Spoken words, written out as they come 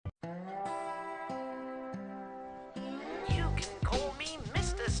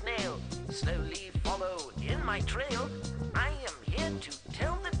Slowly follow in my trail. I am here to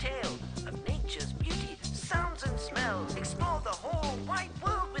tell the tale of nature's beauty, sounds and smell. Explore the whole wide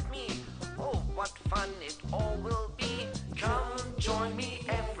world with me. Oh, what fun it all will be. Come join me,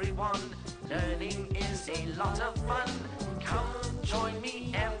 everyone. Learning is a lot of fun. Come join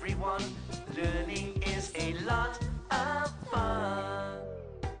me, everyone. Learning is a lot of fun.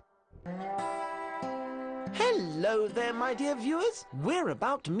 Hello there, my dear viewers. We're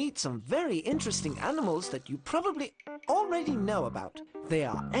about to meet some very interesting animals that you probably already know about. They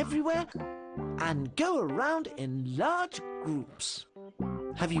are everywhere and go around in large groups.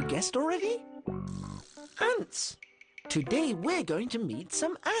 Have you guessed already? Ants. Today we're going to meet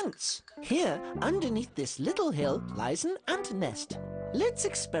some ants. Here, underneath this little hill, lies an ant nest. Let's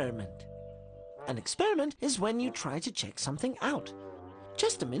experiment. An experiment is when you try to check something out.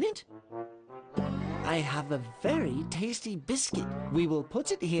 Just a minute. I have a very tasty biscuit. We will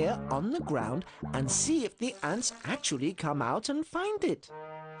put it here on the ground and see if the ants actually come out and find it.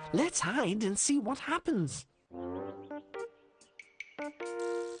 Let's hide and see what happens.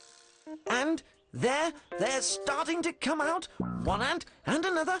 And there, they're starting to come out. One ant and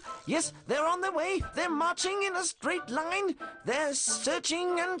another. Yes, they're on their way. They're marching in a straight line. They're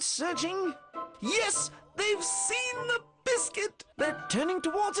searching and searching. Yes, they've seen the biscuit. They're turning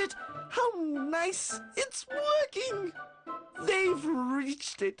towards it. How nice! It's working! They've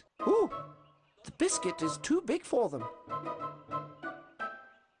reached it. Ooh, the biscuit is too big for them.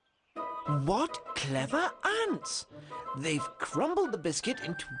 What clever ants! They've crumbled the biscuit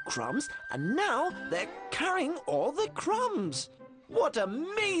into crumbs and now they're carrying all the crumbs. What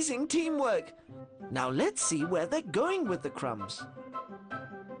amazing teamwork! Now let's see where they're going with the crumbs.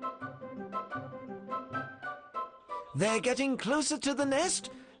 They're getting closer to the nest.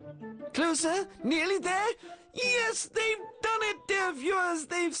 Closer, nearly there. Yes, they've done it, dear viewers.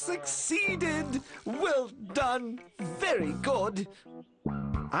 They've succeeded. Well done. Very good.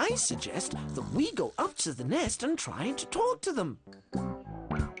 I suggest that we go up to the nest and try to talk to them.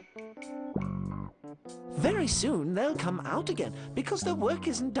 Very soon they'll come out again because their work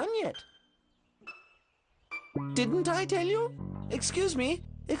isn't done yet. Didn't I tell you? Excuse me,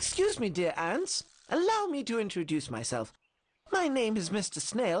 dear ants. Allow me to introduce myself. My name is Mr.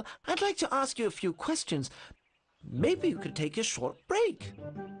 Snail. I'd like to ask you a few questions. Maybe you could take a short break.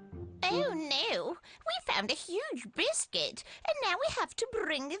 Oh no, we found a huge biscuit and now we have to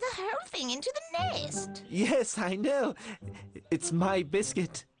bring the whole thing into the nest. Yes, I know. It's my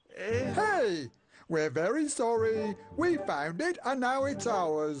biscuit. Hey, we're very sorry. We found it and now it's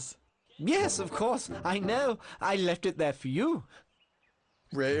ours. Yes, of course, I know. I left it there for you.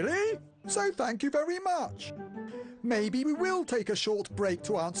 Really? So thank you very much. Maybe we will take a short break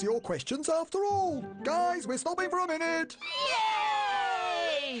to answer your questions after all. Guys, we're stopping for a minute.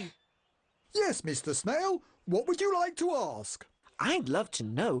 Yay! Yes, Mr. Snail, what would you like to ask? I'd love to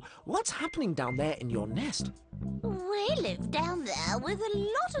know what's happening down there in your nest. We live down there with a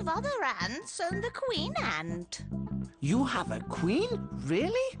lot of other ants and the queen ant. You have a queen?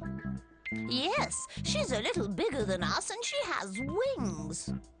 Really? Yes, she's a little bigger than us and she has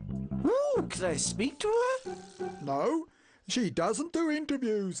wings. Ooh, can I speak to her? No, she doesn't do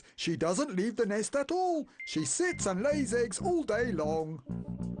interviews. She doesn't leave the nest at all. She sits and lays eggs all day long.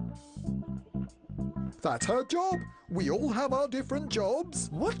 That's her job. We all have our different jobs.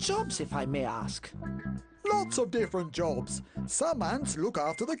 What jobs, if I may ask? Lots of different jobs. Some ants look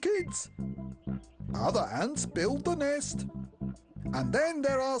after the kids. Other ants build the nest. And then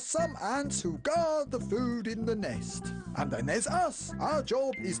there are some ants who guard the food in the nest. And then there's us. Our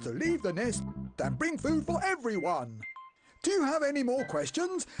job is to leave the nest and bring food for everyone. Do you have any more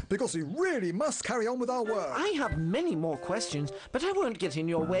questions? Because we really must carry on with our work. I have many more questions, but I won't get in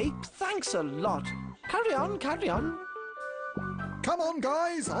your way. Thanks a lot. Carry on, carry on. Come on,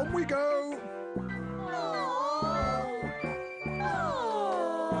 guys, on we go.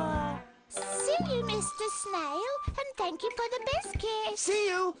 See you, Mr. Snail, and thank you for the biscuit. See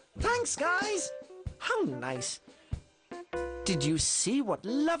you. Thanks, guys. How nice. Did you see what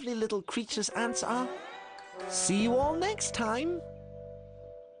lovely little creatures ants are? See you all next time.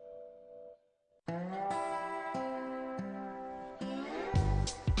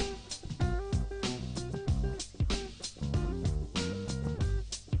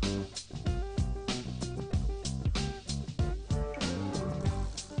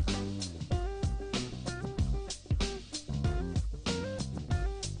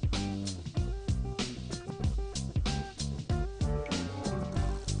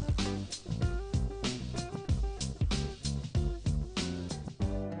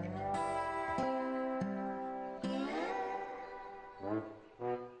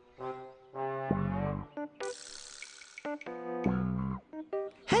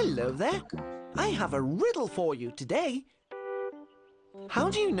 Hello there. I have a riddle for you today. How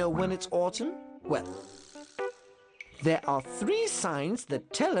do you know when it's autumn? Well, there are 3 signs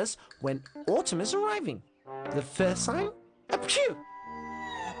that tell us when autumn is arriving. The first sign, achoo!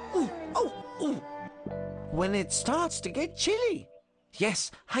 Ooh, oh, ooh. When it starts to get chilly.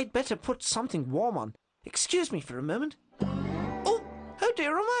 Yes, I'd better put something warm on. Excuse me for a moment. Oh, oh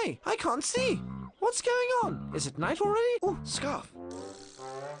dear am I? I can't see. What's going on? Is it night already? Oh, scarf.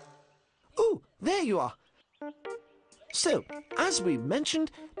 Oh, there you are. So, as we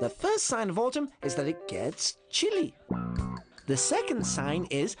mentioned, the first sign of autumn is that it gets chilly. The second sign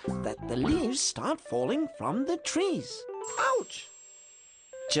is that the leaves start falling from the trees. Ouch!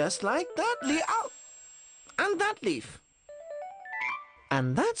 Just like that leaf. Ow! And that leaf.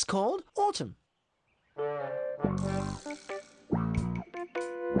 And that's called autumn.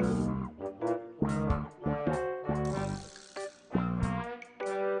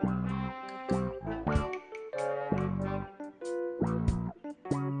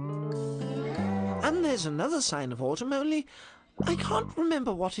 And there's another sign of autumn, only I can't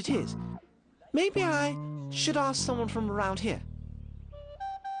remember what it is. Maybe I should ask someone from around here.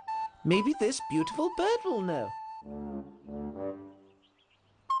 Maybe this beautiful bird will know.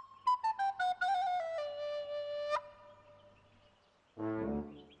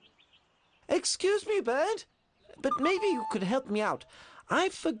 Excuse me, bird, but maybe you could help me out.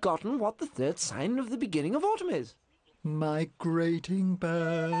 I've forgotten what the third sign of the beginning of autumn is. Migrating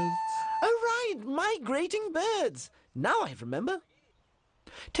birds. Oh, right, migrating birds. Now I remember.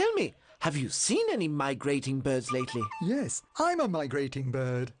 Tell me, have you seen any migrating birds lately? Yes, I'm a migrating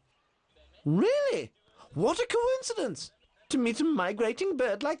bird. Really? What a coincidence to meet a migrating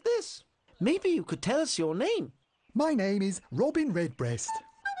bird like this. Maybe you could tell us your name. My name is Robin Redbreast.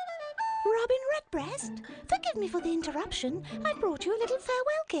 Robin Redbreast, forgive me for the interruption. I brought you a little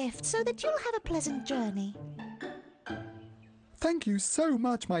farewell gift so that you'll have a pleasant journey. Thank you so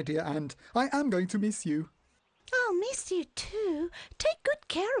much, my dear aunt. I am going to miss you. I'll miss you too. Take good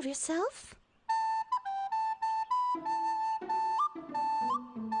care of yourself.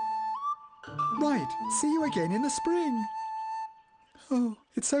 Right, see you again in the spring. Oh,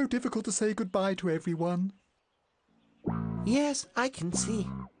 it's so difficult to say goodbye to everyone. Yes, I can see.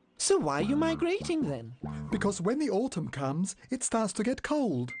 So why are you migrating then? Because when the autumn comes, it starts to get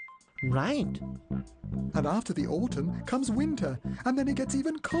cold. Right. And after the autumn comes winter, and then it gets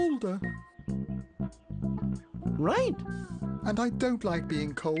even colder. Right. And I don't like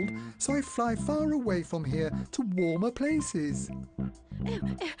being cold, so I fly far away from here to warmer places.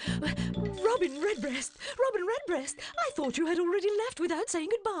 Robin Redbreast! Robin Redbreast! I thought you had already left without saying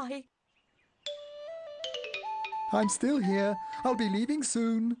goodbye. I'm still here. I'll be leaving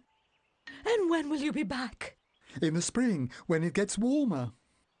soon. And when will you be back? In the spring, when it gets warmer.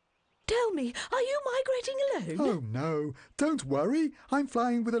 Tell me, are you migrating alone? Oh no, don't worry. I'm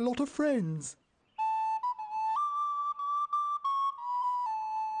flying with a lot of friends.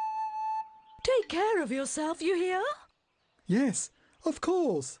 Take care of yourself, you hear? Yes, of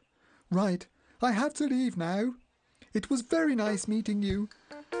course. Right, I have to leave now. It was very nice meeting you.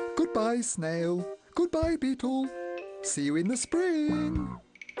 Goodbye, Snail. Goodbye, Beetle. See you in the spring.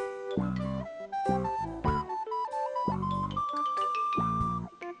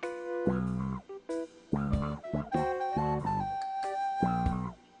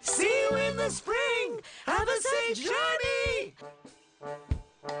 See you in the spring! Have a safe journey!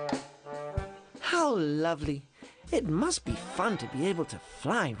 How lovely. It must be fun to be able to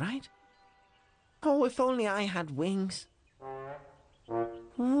fly, right? Oh, if only I had wings.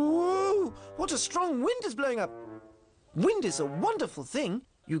 Whoa! What a strong wind is blowing up! Wind is a wonderful thing.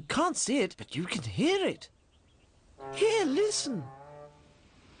 You can't see it, but you can hear it. Here, listen.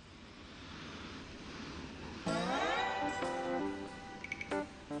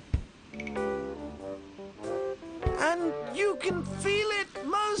 And you can feel it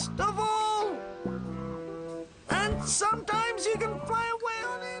most of all. And sometimes you can fly away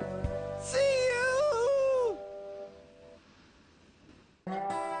on it. See you!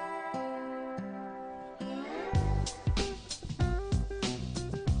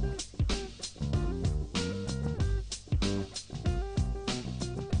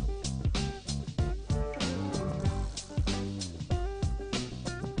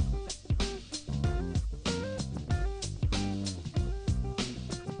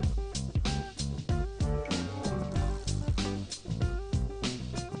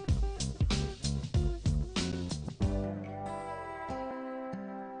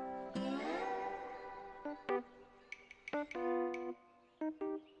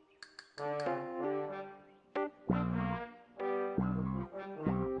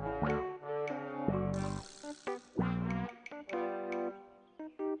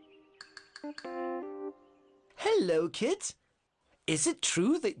 Hello, kids. Is it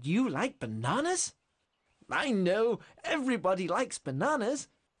true that you like bananas? I know everybody likes bananas,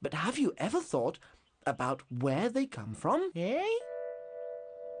 but have you ever thought about where they come from, eh?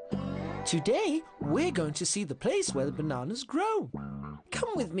 Today, we're going to see the place where the bananas grow. Come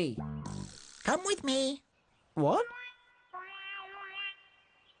with me. Come with me. What?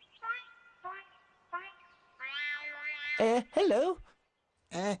 Hello?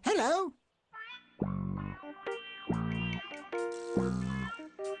 Hello.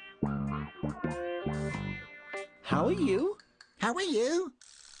 How are you? How are you?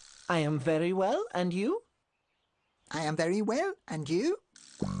 I am very well, and you? I am very well, and you?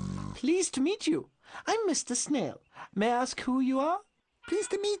 Pleased to meet you. I'm Mr. Snail. May I ask who you are?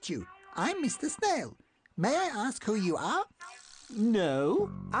 Pleased to meet you. I'm Mr. Snail. May I ask who you are? No,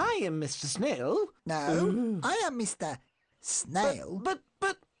 I am Mr. Snail. No, I am Mr. Snail.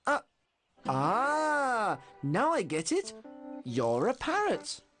 Now I get it. You're a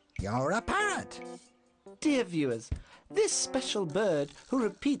parrot. You're a parrot. Dear viewers, this special bird who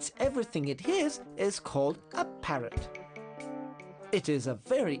repeats everything it hears is called a parrot. It is a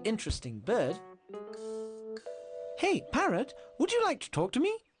very interesting bird. Hey, parrot, would you like to talk to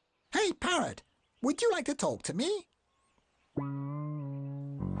me? Hey, parrot, would you like to talk to me?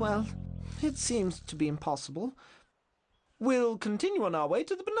 Well, it seems to be impossible. We'll continue on our way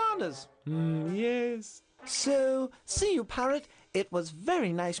to the bananas. Yes. So, see you, parrot. It was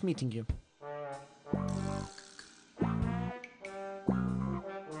very nice meeting you.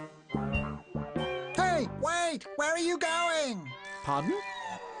 Hey, wait! Where are you going? Pardon?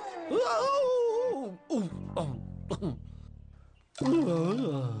 Oh,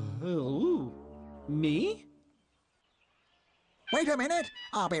 me? Wait a minute,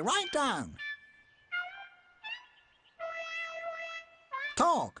 I'll be right down.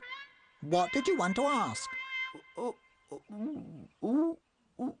 Talk. What did you want to ask?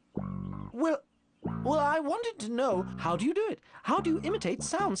 Well, I wanted to know, how do you do it? How do you imitate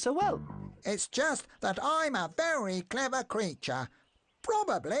sound so well? It's just that I'm a very clever creature.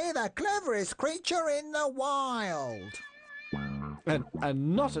 Probably the cleverest creature in the wild.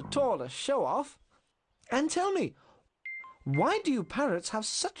 And not at all a show-off. And tell me, why do you parrots have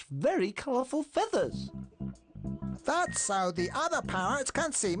such very colourful feathers? That's so the other parrots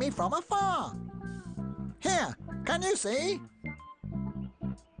can see me from afar. Here, can you see?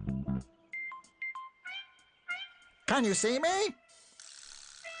 Can you see me?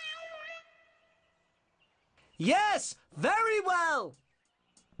 Yes, very well.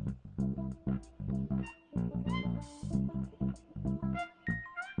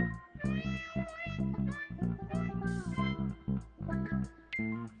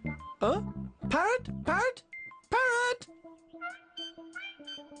 Parrot? Parrot? Parrot!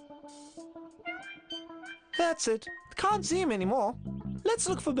 That's it. Can't see him anymore. Let's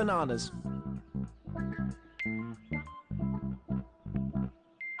look for bananas.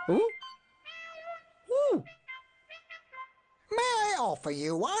 Ooh. Ooh. May I offer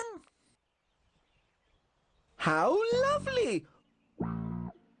you one? How lovely!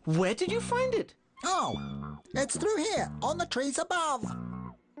 Where did you find it? Oh, it's through here, on the trees above.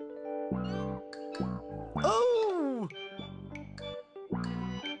 Oh!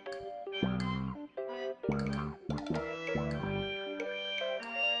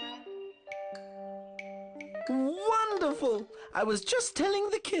 Wonderful! I was just telling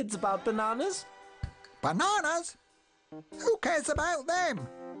the kids about bananas. Bananas? Who cares about them?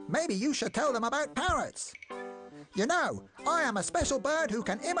 Maybe you should tell them about parrots. You know, I am a special bird who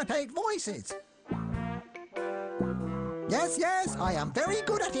can imitate voices. Yes, yes, I am very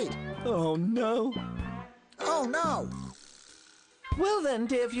good at it. Oh, no. Oh, no. Well then,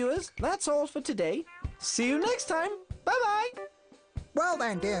 dear viewers, that's all for today. See you next time. Bye-bye. Well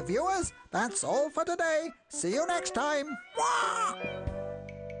then, dear viewers, that's all for today. See you next time. Wah!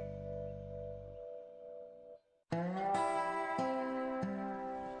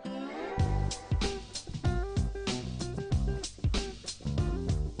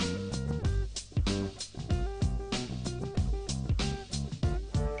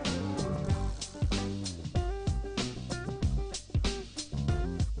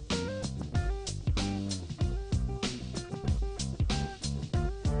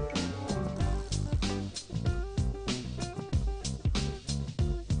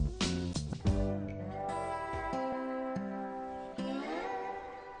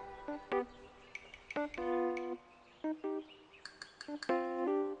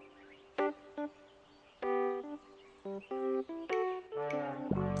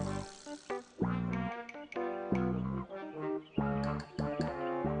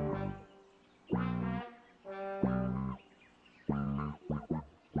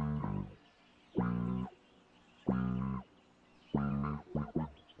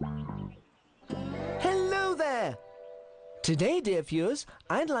 Hello there! Today, dear viewers,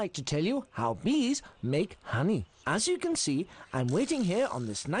 I'd like to tell you how bees make honey. As you can see, I'm waiting here on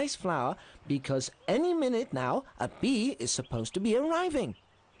this nice flower because any minute now, a bee is supposed to be arriving.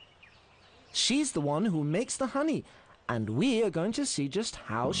 She's the one who makes the honey, and we are going to see just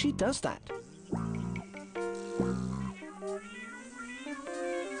how she does that.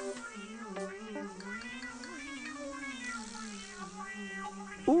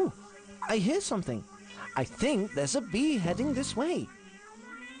 Ooh, I hear something. I think there's a bee heading this way.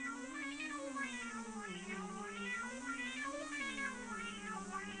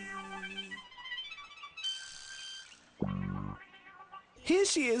 Here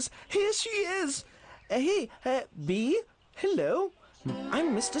she is! Here she is! Hey, bee, hello.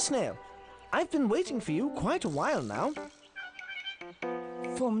 I'm Mr. Snail. I've been waiting for you quite a while now.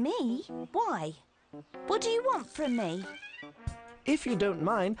 For me? Why? What do you want from me? If you don't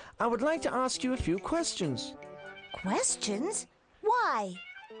mind, I would like to ask you a few questions. Questions? Why?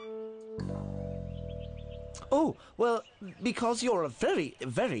 Oh, well, because you're a very,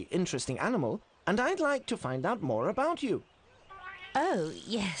 very interesting animal, and I'd like to find out more about you. Oh,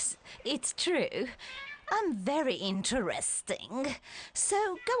 yes, it's true. I'm very interesting.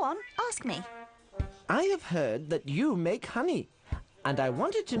 So, go on, ask me. I have heard that you make honey, and I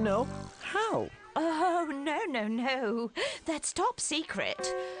wanted to know how. Oh, no. That's top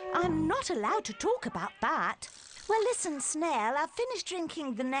secret. I'm not allowed to talk about that. Well, listen, Snail, I've finished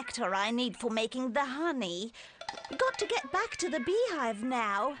drinking the nectar I need for making the honey. Got to get back to the beehive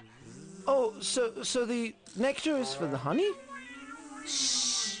now. Oh, so the nectar is for the honey?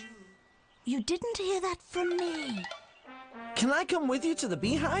 Shh! You didn't hear that from me. Can I come with you to the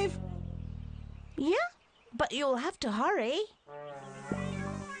beehive? Yeah, but you'll have to hurry.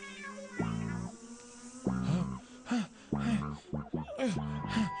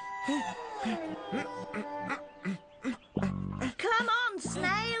 Come on,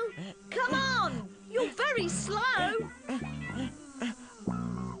 Snail! Come on! You're very slow!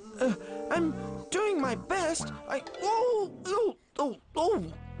 I'm doing my best. Are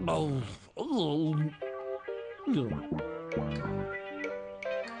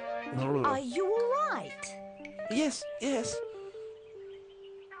you all right? Yes.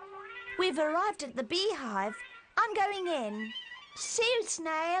 We've arrived at the beehive. I'm going in. See you,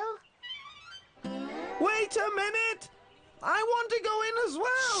 Snail. Wait a minute! I want to go in as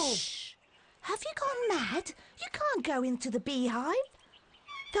well! Shh! Have you gone mad? You can't go into the beehive.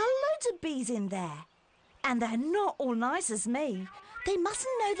 There are loads of bees in there. And they're not all nice as me. They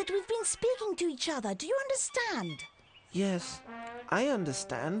mustn't know that we've been speaking to each other. Do you understand? Yes, I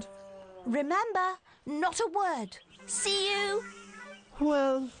understand. Remember, not a word. See you.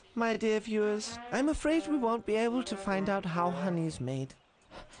 Well, my dear viewers, I'm afraid we won't be able to find out how honey is made.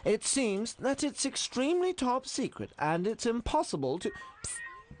 It seems that it's extremely top secret and it's impossible to...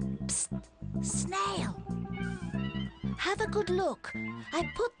 Psst, Snail. Have a good look. I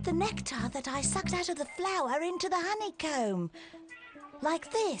put the nectar that I sucked out of the flower into the honeycomb.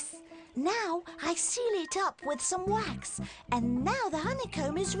 Like this. Now I seal it up with some wax, and now the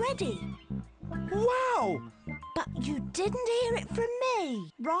honeycomb is ready. Wow! But you didn't hear it from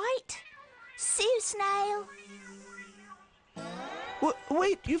me, right? See you, Snail.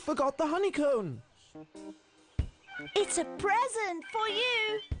 Wait, you forgot the honeycomb. It's a present for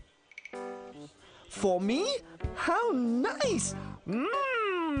you. For me? How nice!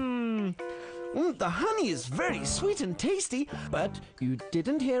 The honey is very sweet and tasty, but you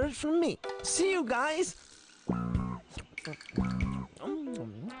didn't hear it from me. See you guys!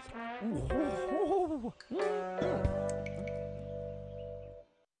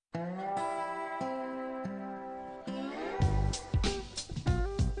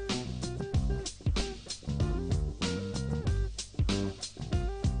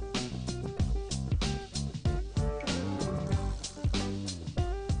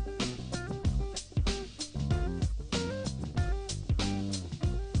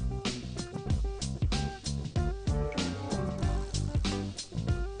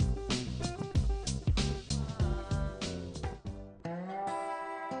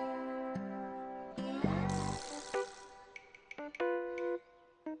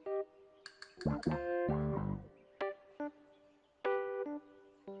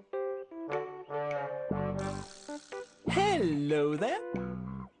 Hello there.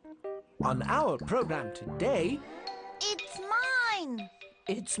 On our program today... It's mine.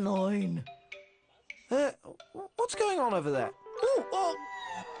 It's mine. What's going on over there? Ooh, oh.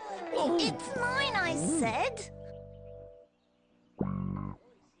 It's mine, I said.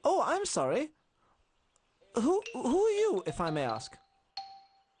 Oh, I'm sorry. Who are you, if I may ask?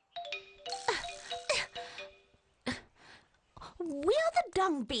 We're the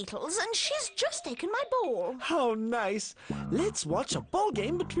dung beetles, and she's just taken my ball. How nice. Let's watch a ball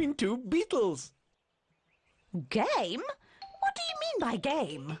game between two beetles. Game? What do you mean by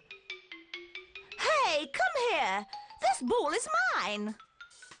game? Hey, come here. This ball is mine.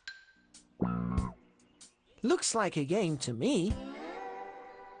 Looks like a game to me.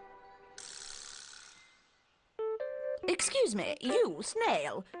 Excuse me, you,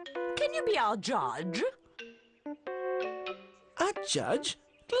 Snail. Can you be our judge? A judge?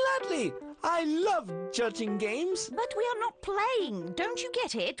 Gladly. I love judging games. But we are not playing. Don't you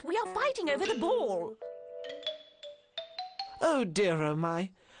get it? We are fighting over the ball. Oh dear, oh my.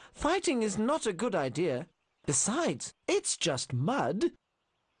 Fighting is not a good idea. Besides, it's just mud.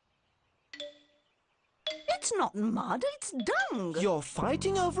 It's not mud, it's dung. You're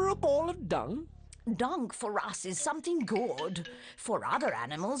fighting over a ball of dung? Dung for us is something good. For other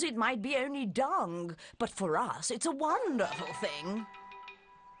animals, it might be only dung. But for us, it's a wonderful thing.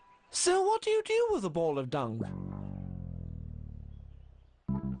 So what do you do with a ball of dung?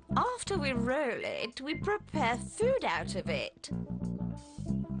 After we roll it, we prepare food out of it.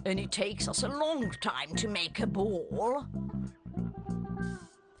 And it takes us a long time to make a ball.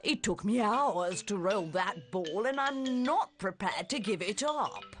 It took me hours to roll that ball, and I'm not prepared to give it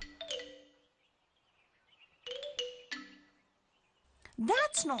up.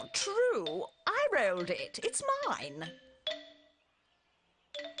 That's not true. I rolled it. It's mine.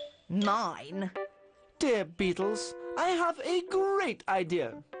 Mine. Dear beetles, I have a great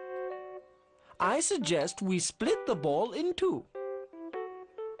idea. I suggest we split the ball in two.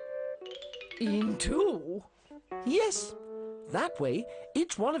 In two? Yes. That way,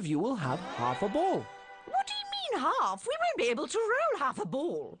 each one of you will have half a ball. What do you mean half? We won't be able to roll half a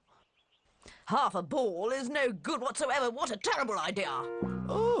ball. Half a ball is no good whatsoever. What a terrible idea.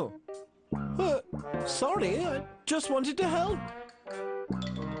 Oh. Sorry, I just wanted to help.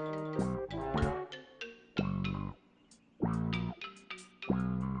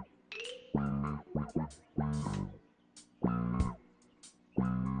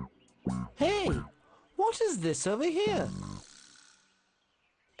 Hey, what is this over here?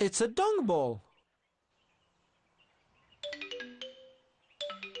 It's a dung ball.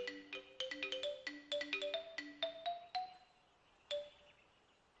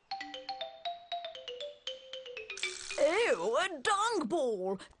 Oh, a dung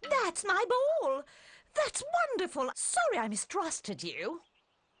ball. That's my ball. That's wonderful. Sorry I mistrusted you.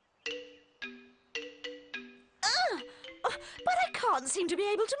 But I can't seem to be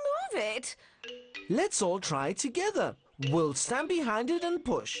able to move it. Let's all try together. We'll stand behind it and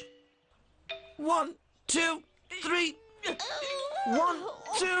push. 1, 2, 3. 1,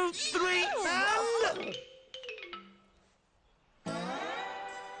 2, 3, and...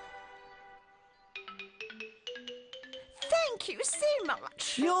 Thank you so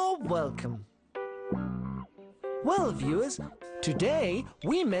much. You're welcome. Well, viewers, today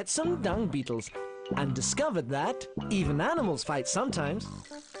we met some dung beetles and discovered that even animals fight sometimes.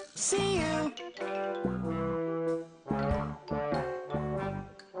 See you!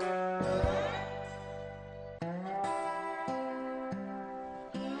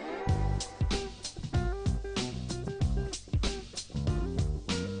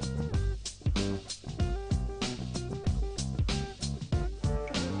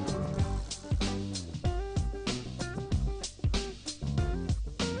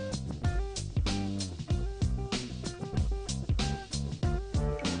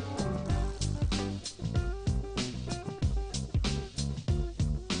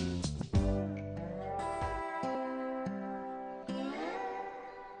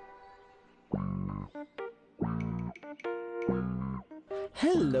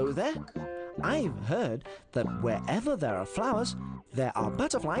 Hello there. I've heard that wherever there are flowers, there are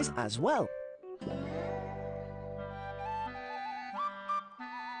butterflies as well.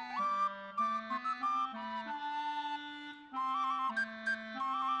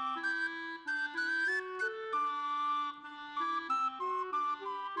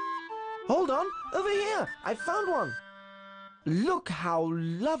 Hold on, over here, I found one. Look how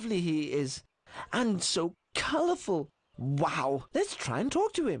lovely he is, and so colourful. Wow, let's try and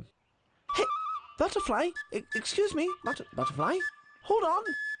talk to him. Hey, butterfly, excuse me, butterfly, hold on,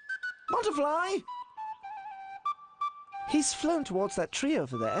 butterfly. He's flown towards that tree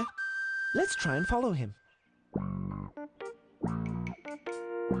over there. Let's try and follow him.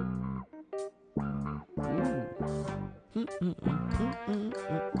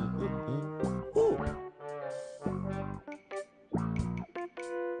 Ooh.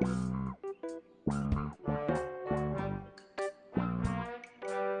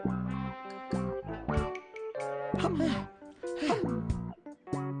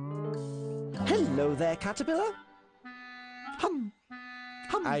 Hello there, caterpillar. Hum.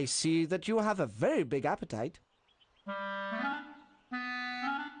 Hum. I see that you have a very big appetite.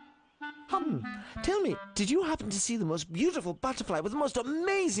 Tell me, did you happen to see the most beautiful butterfly with the most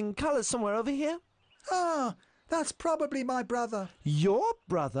amazing colours somewhere over here? Ah, that's probably my brother. Your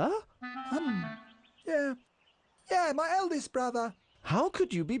brother? Yeah. Yeah, my eldest brother. How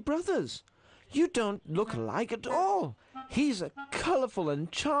could you be brothers? You don't look alike at all. He's a colourful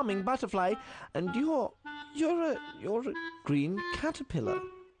and charming butterfly, and you're a green caterpillar.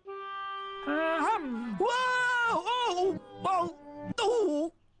 Whoa! Oh! Oh!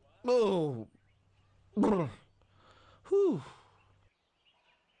 Oh! Oh! Brr. Whew.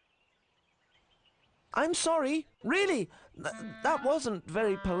 I'm sorry, really. That wasn't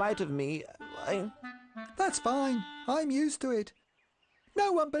very polite of me. That's fine. I'm used to it.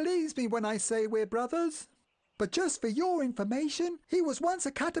 No one believes me when I say we're brothers. But just for your information, he was once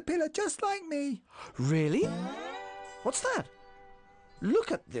a caterpillar just like me. Really? What's that?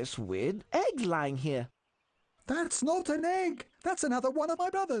 Look at this weird egg lying here. That's not an egg. That's another one of my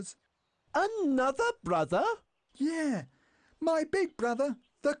brothers. Another brother? Yeah, my big brother,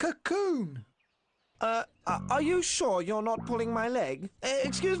 the cocoon. Are you sure you're not pulling my leg?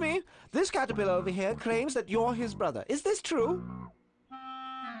 Excuse me, this caterpillar over here claims that you're his brother. Is this true?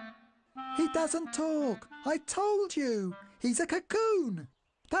 He doesn't talk. I told you. He's a cocoon.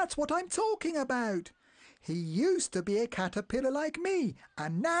 That's what I'm talking about. He used to be a caterpillar like me,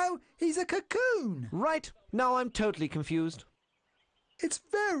 and now he's a cocoon. Right, now I'm totally confused. It's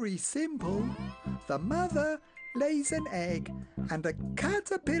very simple. The mother lays an egg, and a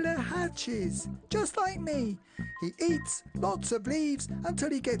caterpillar hatches, just like me. He eats lots of leaves until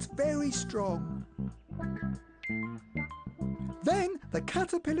he gets very strong. Then the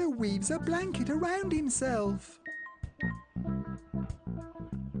caterpillar weaves a blanket around himself.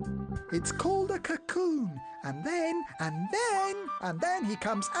 It's called a cocoon, and then he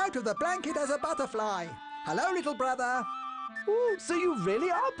comes out of the blanket as a butterfly. Hello, little brother. Ooh, so you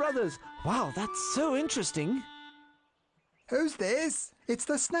really are brothers. Wow, that's so interesting. Who's this? It's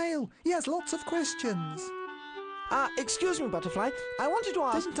the snail. He has lots of questions. Excuse me, Butterfly. I wanted to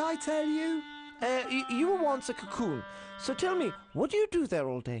ask... Didn't I tell you? You were once a cocoon. So tell me, what do you do there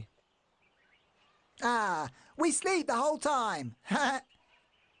all day? We sleep the whole time.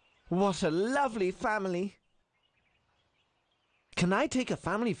 What a lovely family. Can I take a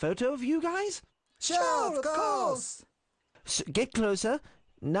family photo of you guys? Sure, of course. Get closer.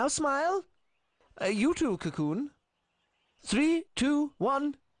 Now smile. You too, cocoon. 3, 2,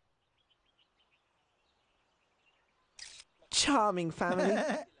 1. Charming family.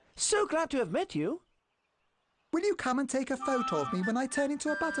 So glad to have met you. Will you come and take a photo of me when I turn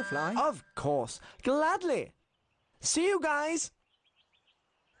into a butterfly? Of course. Gladly. See you guys.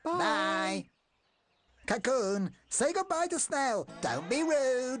 Bye. Bye. Cocoon, say goodbye to Snail. Don't be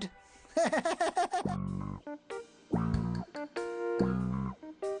rude.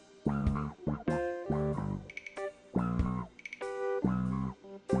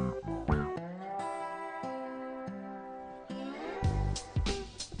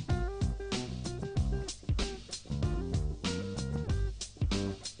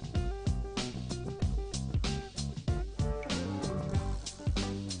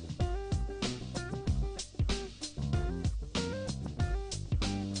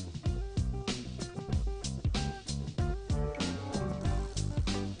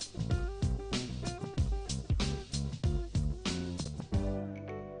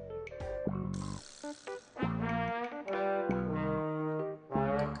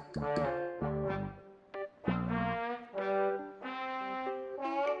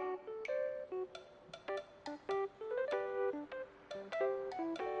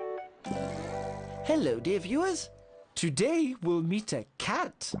 Hello, dear viewers. Today we'll meet a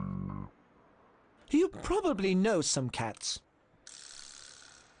cat. You probably know some cats.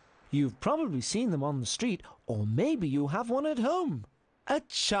 You've probably seen them on the street, or maybe you have one at home. A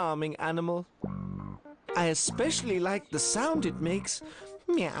charming animal. I especially like the sound it makes.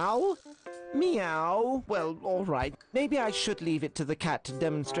 Meow. Meow. Well, all right. Maybe I should leave it to the cat to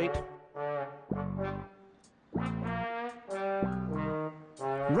demonstrate.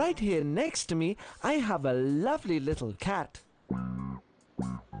 Right here next to me, I have a lovely little cat.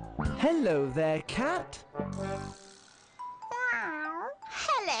 Hello there, cat.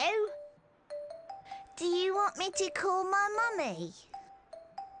 Hello. Do you want me to call my mummy?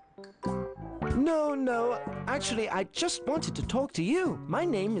 No. Actually, I just wanted to talk to you. My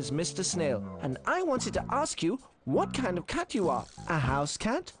name is Mr. Snail, and I wanted to ask you what kind of cat you are. A house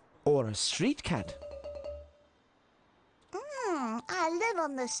cat or a street cat? I live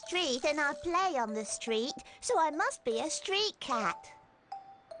on the street and I play on the street, so I must be a street cat.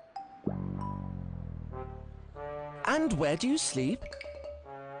 And where do you sleep?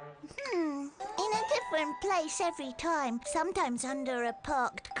 In a different place every time. Sometimes under a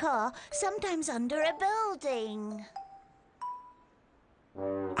parked car, sometimes under a building.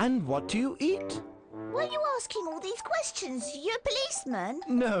 And what do you eat? Why are you asking all these questions? You're a policeman.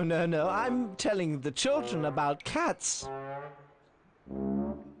 No. I'm telling the children about cats.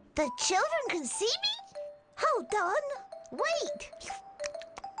 The children can see me? Hold on. Wait.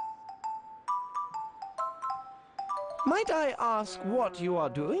 Might I ask what you are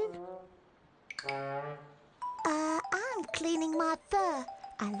doing? I'm cleaning my fur.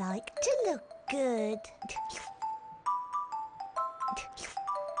 I like to look good.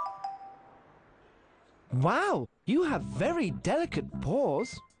 Wow, you have very delicate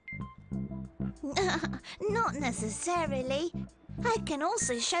paws. Not necessarily. I can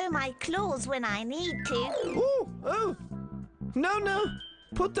also show my claws when I need to. Oh. No.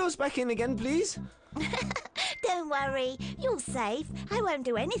 Put those back in again, please. Don't worry, you're safe. I won't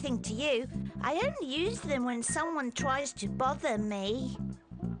do anything to you. I only use them when someone tries to bother me.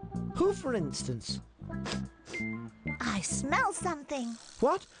 Who, for instance? I smell something.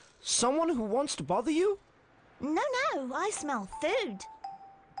 What? Someone who wants to bother you? No, I smell food.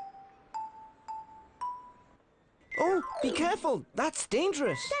 Oh, be careful. That's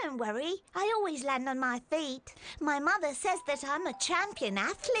dangerous. Don't worry, I always land on my feet. My mother says that I'm a champion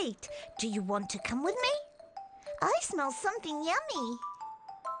athlete. Do you want to come with me? I smell something yummy.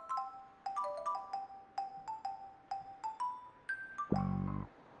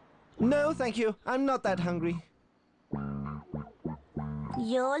 No, thank you. I'm not that hungry.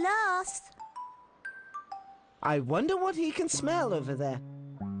 You're lost. I wonder what he can smell over there.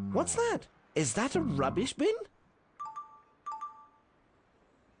 What's that? Is that a rubbish bin?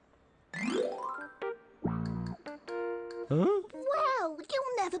 Huh? Wow,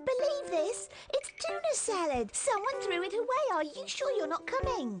 you'll never believe this. It's tuna salad. Someone threw it away. Are you sure you're not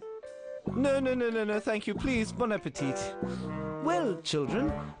coming? No, thank you. Please, bon appetit. Well,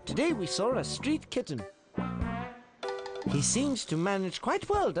 children, today we saw a street kitten. He seems to manage quite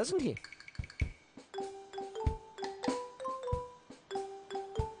well, doesn't he?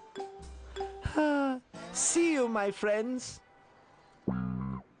 See you, my friends.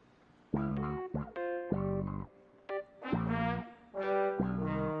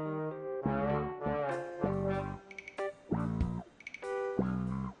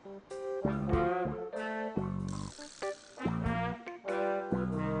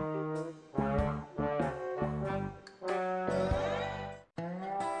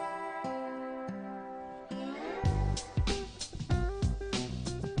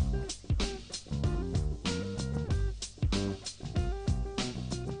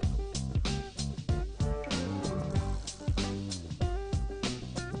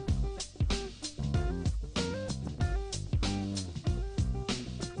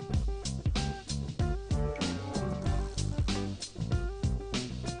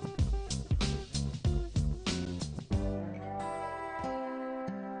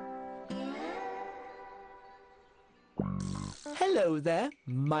 Hello there,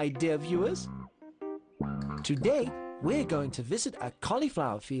 my dear viewers. Today, we're going to visit a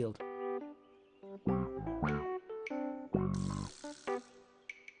cauliflower field.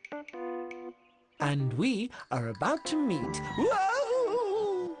 And we are about to meet...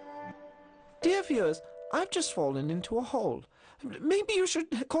 Whoa! Dear viewers, I've just fallen into a hole. Maybe you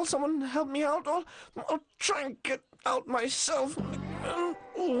should call someone to help me out, or I'll try and get out myself.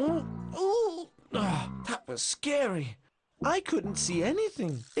 That was scary. I couldn't see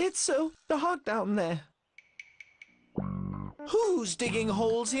anything. It's so dark down there. Who's digging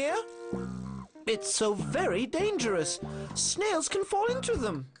holes here? It's so very dangerous. Snails can fall into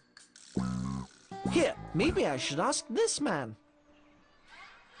them. Here, maybe I should ask this man.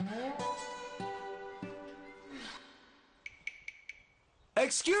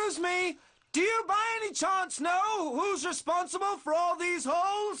 Excuse me, do you by any chance know who's responsible for all these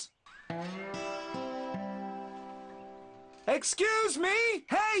holes? Excuse me?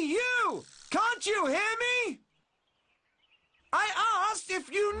 Hey, you! Can't you hear me? I asked if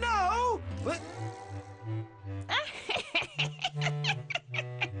you know...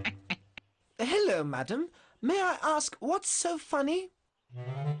 Hello, madam. May I ask what's so funny?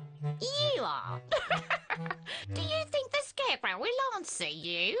 You are. Do you think the scarecrow will answer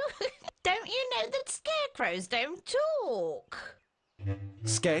you? Don't you know that scarecrows don't talk?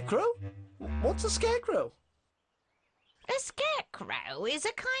 Scarecrow? What's a scarecrow? A scarecrow is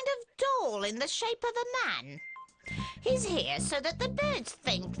a kind of doll in the shape of a man. He's here so that the birds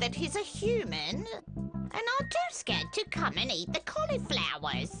think that he's a human and are too scared to come and eat the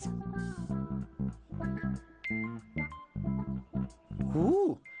cauliflowers.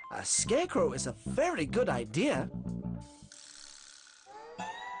 Ooh, a scarecrow is a very good idea.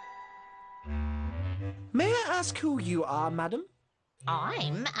 May I ask who you are, madam?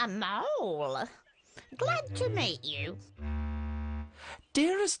 I'm a mole. Glad to meet you.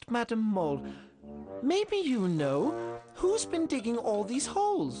 Dearest Madam Mole, maybe you know who's been digging all these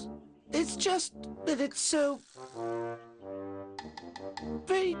holes. It's just that it's so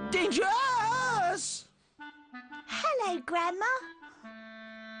very dangerous. Hello, Grandma.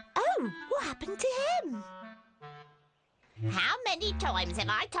 Oh, what happened to him? How many times have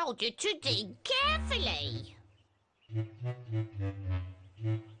I told you to dig carefully?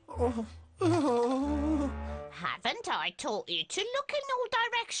 Oh. Haven't I taught you to look in all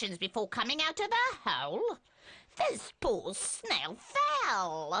directions before coming out of a hole? This poor snail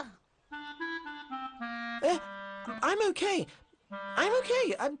fell. I'm okay.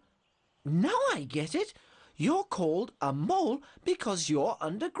 Now I get it. You're called a mole because you're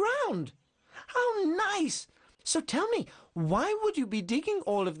underground. How nice! So tell me, why would you be digging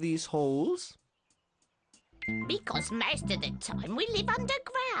all of these holes? Because most of the time we live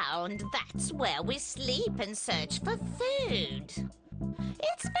underground. That's where we sleep and search for food.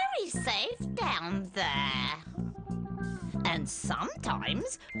 It's very safe down there. And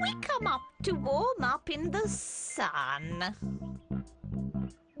sometimes we come up to warm up in the sun.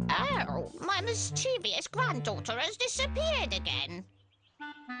 Oh, my mischievous granddaughter has disappeared again.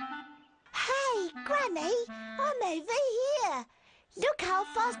 Hey, Granny, I'm over here. Look how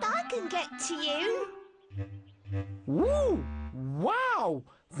fast I can get to you. Woo! Wow!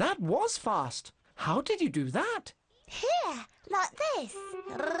 That was fast. How did you do that? Here, like this.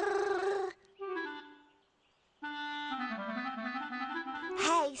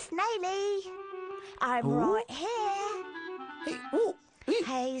 Hey, Snaily. I'm Who? right here. Hey, ooh,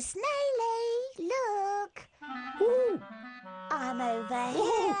 Hey, Snaily, look. ooh, I'm over ooh,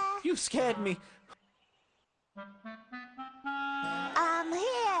 here. you scared me. I'm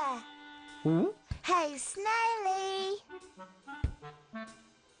here. Ooh, Hey, Snaily.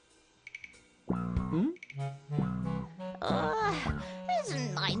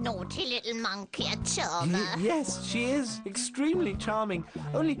 Isn't my naughty little monkey a charmer? yes, she is extremely charming.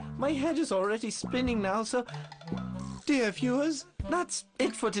 Only my head is already spinning now, so... Dear viewers, that's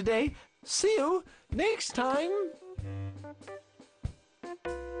it for today. See you next time.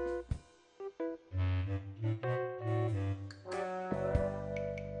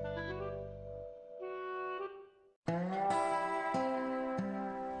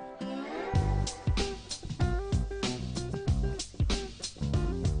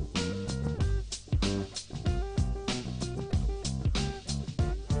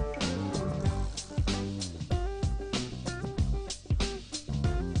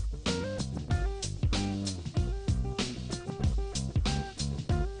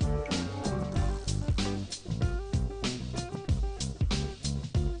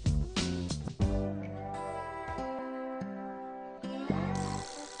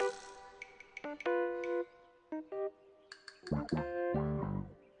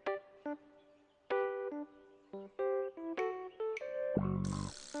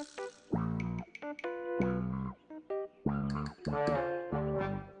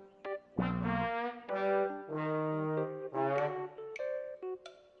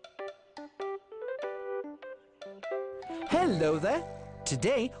 Hello there.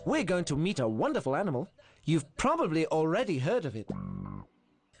 Today we're going to meet a wonderful animal. You've probably already heard of it.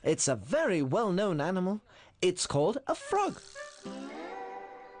 It's a very well-known animal. It's called a frog.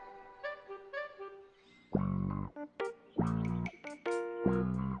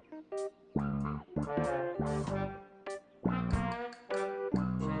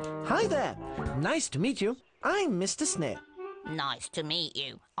 Hi there. Nice to meet you. I'm Mr. Snail. Nice to meet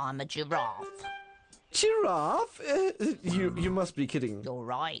you. I'm a giraffe. Giraffe? You must be kidding. You're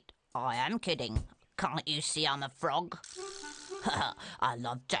right. I am kidding. Can't you see I'm a frog? I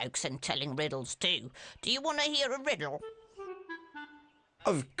love jokes and telling riddles too. Do you want to hear a riddle?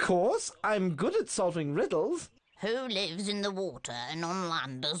 Of course. I'm good at solving riddles. Who lives in the water and on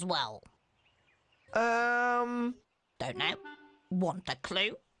land as well? Um... Don't know. Want a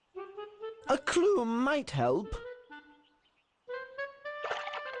clue? A clue might help.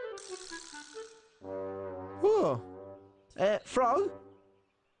 Oh. Frog?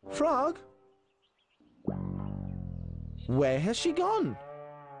 Frog? Where has she gone?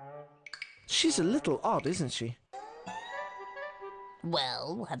 She's a little odd, isn't she?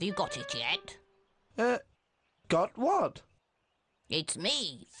 Well, have you got it yet? Got what? It's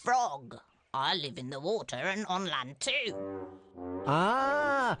me, Frog. I live in the water and on land too.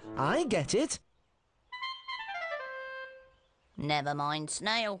 Ah, I get it. Never mind,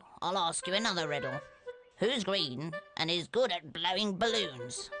 Snail. I'll ask you another riddle. Who's green and is good at blowing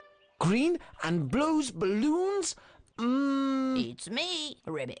balloons? Green and blows balloons? It's me.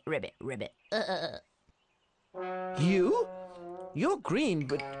 Ribbit, ribbit, ribbit. You? You're green,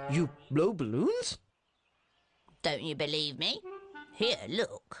 but you blow balloons? Don't you believe me? Here,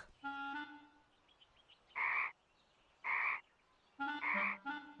 look.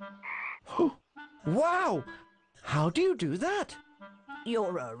 Wow! How do you do that?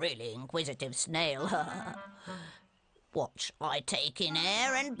 You're a really inquisitive snail. Watch, I take in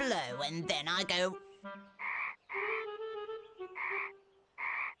air and blow, and then I go...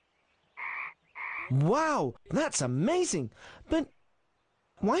 Wow, that's amazing. But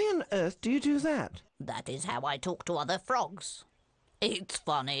why on earth do you do that? That is how I talk to other frogs. It's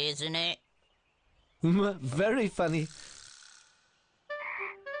funny, isn't it? Very funny.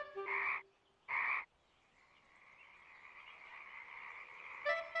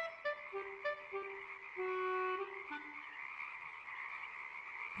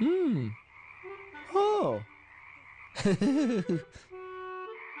 Oh.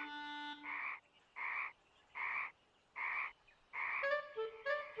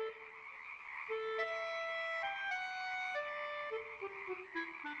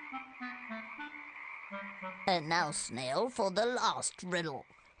 And now, Snail, for the last riddle.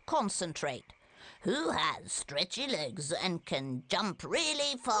 Concentrate. Who has stretchy legs and can jump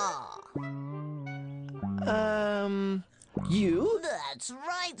really far? You? That's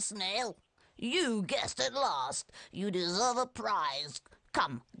right, Snail. You guessed it last. You deserve a prize.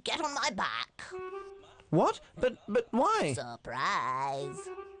 Come, get on my back. What? But why? Surprise.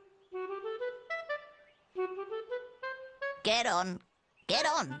 Get on. Get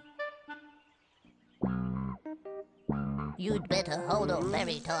on. You'd better hold on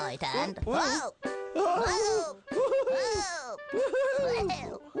very tight and... Whoa! Whoa! Whoa! Whoa!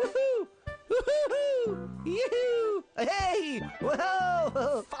 Woohoo! Woohoo! Yoo! Hey!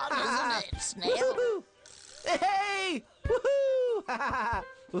 Whoa! Fun, isn't it, Snail? Woohoo! Hey! Woohoo!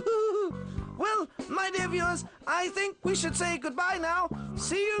 Woohoo! Well, my dear viewers, I think we should say goodbye now.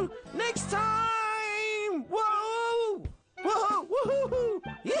 See you next time! Whoa! Whoa! Woohoo!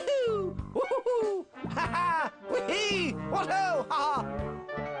 Yoo! Woohoo! Ha ha! Wee! What-ho! Ha ha!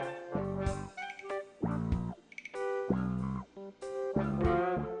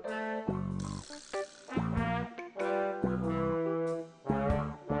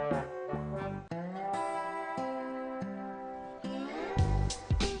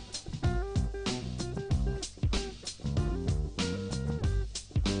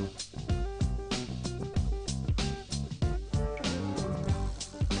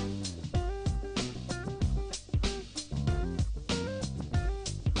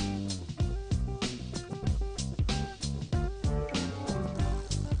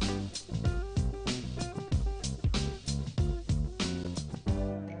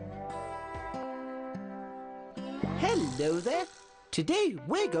 Hello there. Today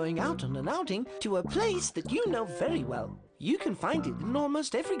we're going out on an outing to a place that you know very well. You can find it in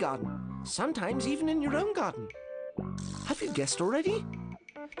almost every garden, sometimes even in your own garden. Have you guessed already?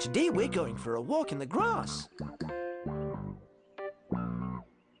 Today we're going for a walk in the grass.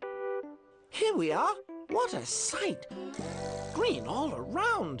 Here we are. What a sight! Green all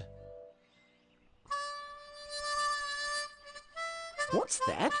around. What's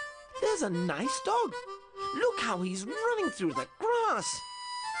that? There's a nice dog. Look how he's running through the grass.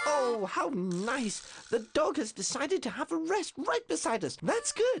 Oh, how nice. The dog has decided to have a rest right beside us.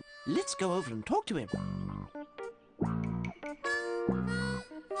 That's good. Let's go over and talk to him.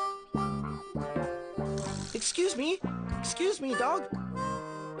 Excuse me, dog.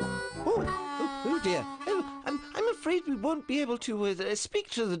 Oh dear. Oh, I'm afraid we won't be able to speak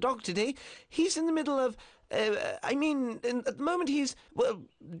to the dog today. He's in the middle of, at the moment he's, well,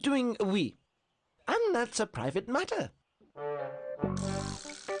 doing a wee. And that's a private matter.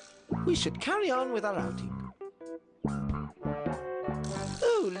 We should carry on with our outing.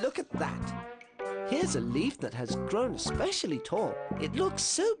 Oh, look at that. Here's a leaf that has grown especially tall. It looks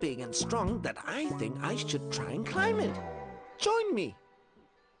so big and strong that I think I should try and climb it. Join me.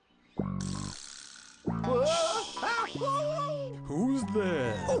 Whoa! Ah, whoa! Who's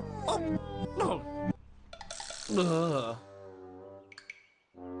there?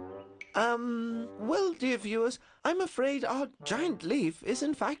 Well, dear viewers, I'm afraid our giant leaf is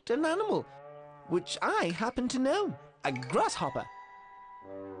in fact an animal, which I happen to know, a grasshopper.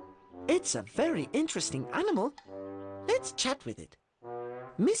 It's a very interesting animal. Let's chat with it.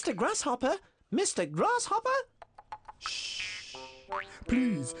 Mr. Grasshopper! Mr. Grasshopper!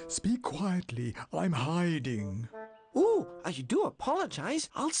 Please, speak quietly. I'm hiding. Ooh, I do apologize.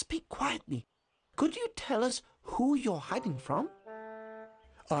 I'll speak quietly. Could you tell us who you're hiding from?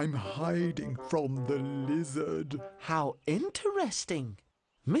 I'm hiding from the lizard. How interesting.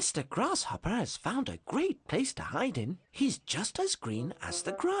 Mr. Grasshopper has found a great place to hide in. He's just as green as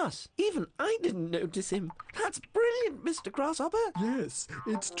the grass. Even I didn't notice him. That's brilliant, Mr. Grasshopper. Yes,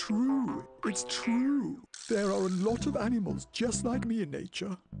 it's true. It's true. There are a lot of animals just like me in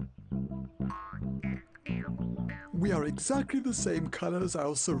nature. We are exactly the same colour as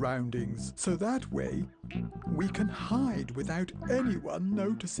our surroundings, so that way we can hide without anyone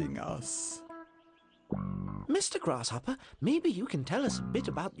noticing us. Mr. Grasshopper, maybe you can tell us a bit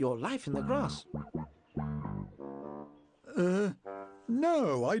about your life in the grass.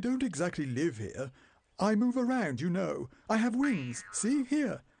 No, I don't exactly live here. I move around, you know. I have wings, see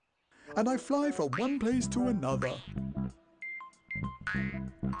here. And I fly from one place to another.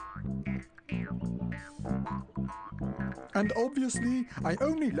 And obviously, I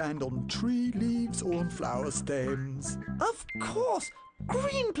only land on tree leaves or on flower stems. Of course!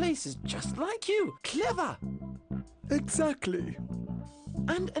 Green places just like you! Clever! Exactly.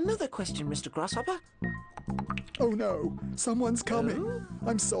 And another question, Mr. Grasshopper. Oh no, someone's coming.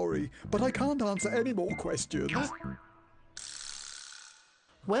 I'm sorry, but I can't answer any more questions.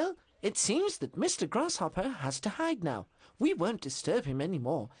 Well, it seems that Mr. Grasshopper has to hide now. We won't disturb him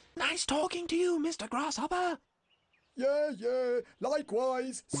anymore. Nice talking to you, Mr. Grasshopper. Yeah,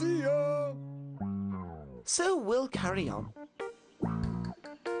 likewise. See ya. So we'll carry on.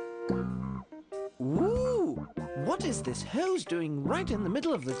 Ooh, what is this hose doing right in the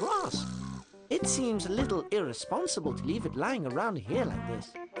middle of the grass? It seems a little irresponsible to leave it lying around here like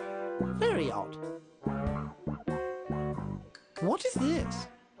this. Very odd. What is this?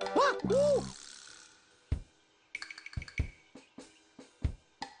 Ah, ooh!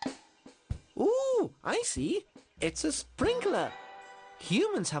 Ooh, I see. It's a sprinkler.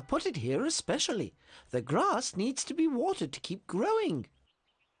 Humans have put it here especially. The grass needs to be watered to keep growing.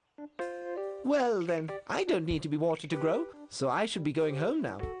 Well then, I don't need to be watered to grow, so I should be going home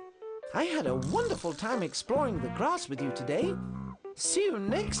now. I had a wonderful time exploring the grass with you today. See you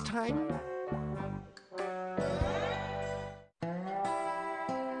next time.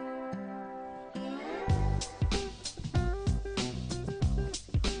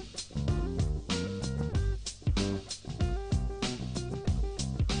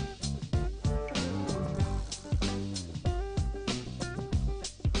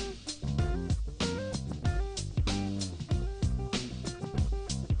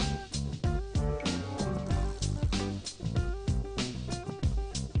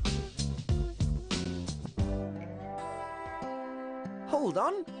 Hold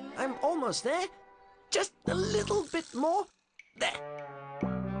on, I'm almost there. Just a little bit more. There.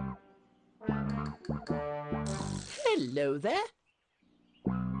 Hello there.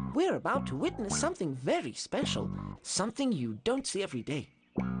 We're about to witness something very special, something you don't see every day.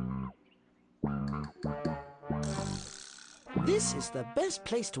 This is the best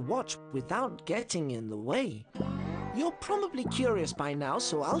place to watch without getting in the way. You're probably curious by now,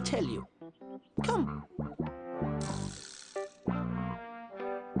 so I'll tell you. Come.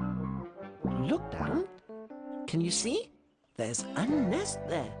 Look down. Can you see? There's a nest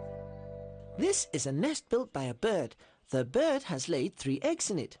there. This is a nest built by a bird. The bird has laid 3 eggs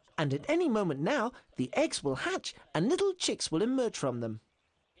in it, and at any moment now, the eggs will hatch and little chicks will emerge from them.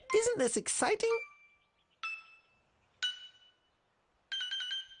 Isn't this exciting?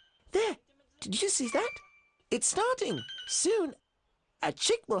 There! Did you see that? It's starting. Soon, a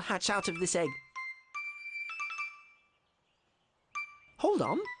chick will hatch out of this egg. Hold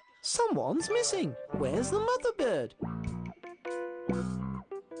on. Someone's missing. Where's the mother bird?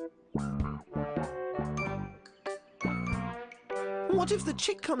 What if the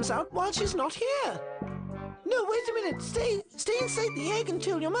chick comes out while she's not here? No, wait a minute. Stay inside the egg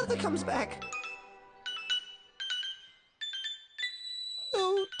until your mother comes back.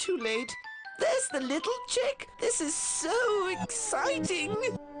 Oh, too late. There's the little chick. This is so exciting.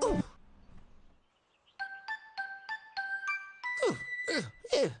 Ooh.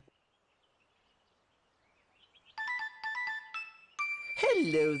 Ew.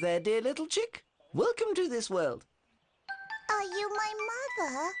 Hello there, dear little chick. Welcome to this world. Are you my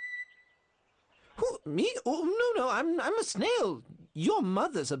mother? Who, me? Oh, no, I'm a snail. Your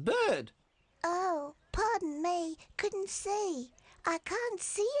mother's a bird. Oh, pardon me. Couldn't see. I can't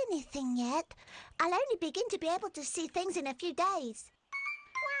see anything yet. I'll only begin to be able to see things in a few days.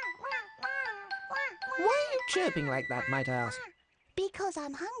 Why are you chirping like that, might I ask? Because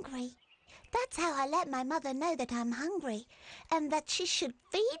I'm hungry. That's how I let my mother know that I'm hungry and that she should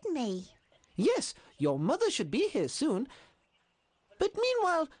feed me. Yes, your mother should be here soon. But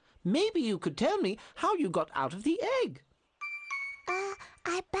meanwhile, maybe you could tell me how you got out of the egg.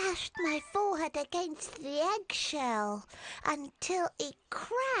 I bashed my forehead against the eggshell until it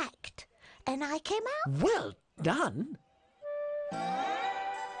cracked and I came out. Well done.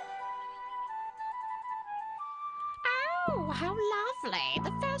 Oh, how lovely.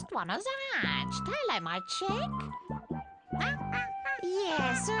 The first one has hatched. Hello, my chick.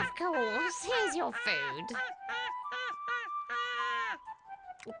 Yes, of course. Here's your food.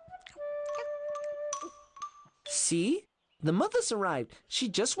 See? The mother's arrived. She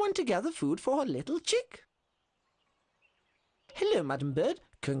just went to gather food for her little chick. Hello, Madam Bird.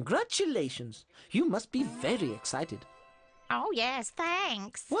 Congratulations. You must be very excited. Oh, yes,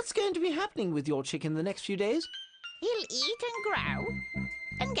 thanks. What's going to be happening with your chick in the next few days? He'll eat and grow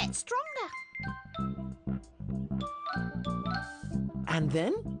and get stronger. And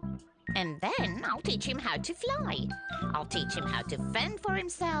then? And then I'll teach him how to fly. I'll teach him how to fend for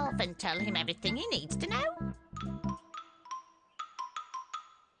himself and tell him everything he needs to know.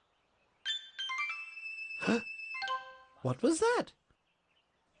 What was that?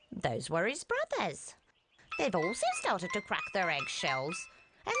 Those were his brothers. They've also started to crack their eggshells,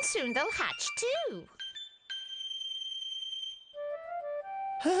 and soon they'll hatch too.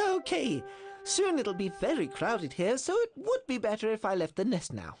 Okay, soon it'll be very crowded here, so it would be better if I left the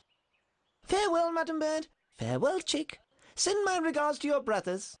nest now. Farewell, Madam Bird. Farewell, chick. Send my regards to your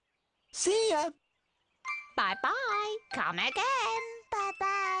brothers. See ya. Bye-bye. Come again.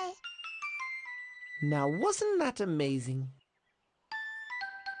 Bye-bye. Now, wasn't that amazing?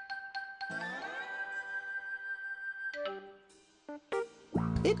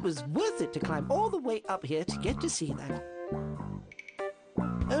 It was worth it to climb all the way up here to get to see that.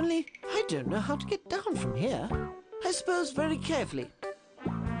 Only, I don't know how to get down from here. I suppose very carefully.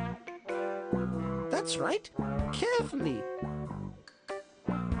 That's right, carefully.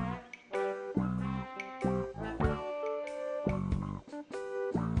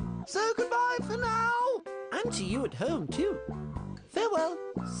 So goodbye for now, and to you at home too. Farewell,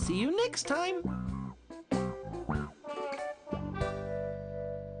 see you next time.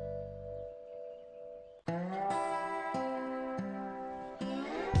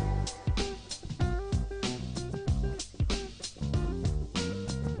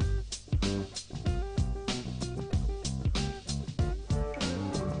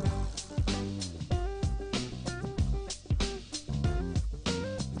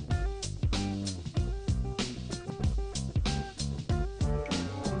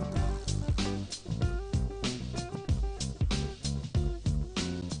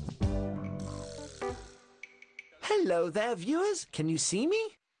 Hello there, viewers. Can you see me?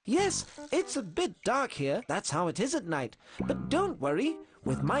 Yes, it's a bit dark here. That's how it is at night. But don't worry.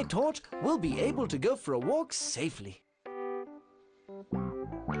 With my torch, we'll be able to go for a walk safely.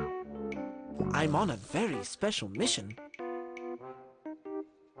 I'm on a very special mission.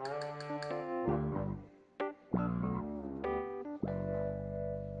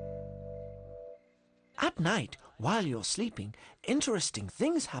 At night, while you're sleeping, interesting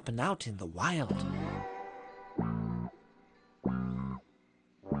things happen out in the wild.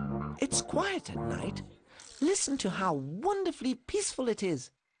 It's quiet at night. Listen to how wonderfully peaceful it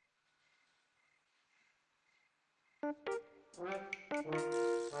is.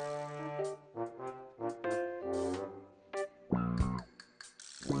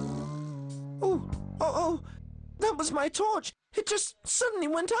 Oh, that was my torch. It just suddenly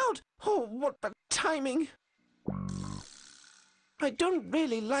went out. Oh, what bad timing. I don't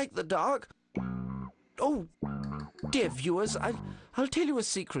really like the dark. Oh, dear viewers, I'll tell you a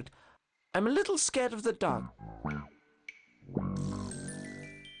secret. I'm a little scared of the dark.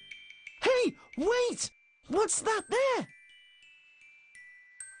 Hey, wait! What's that there?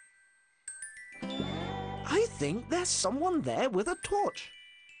 I think there's someone there with a torch.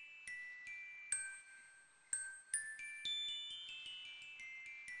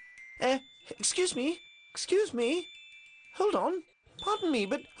 Excuse me? Excuse me? Hold on. Pardon me,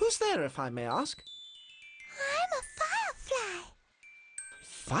 but who's there, if I may ask? I'm a firefly.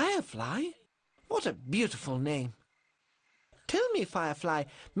 Firefly? What a beautiful name. Tell me, Firefly,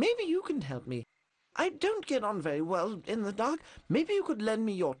 maybe you can help me. I don't get on very well in the dark. Maybe you could lend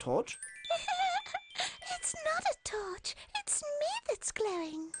me your torch? It's not a torch. It's me that's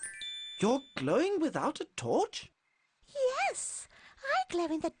glowing. You're glowing without a torch? Yes, I glow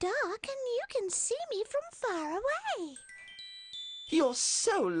in the dark and you can see me from far away. You're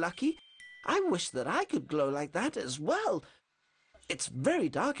so lucky. I wish that I could glow like that as well. It's very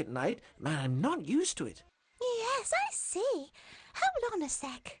dark at night, and I'm not used to it. Yes, I see. Hold on a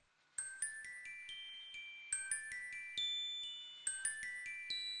sec.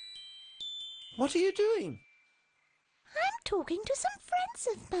 What are you doing? I'm talking to some friends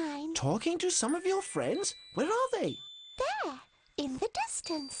of mine. Talking to some of your friends? Where are they? There, in the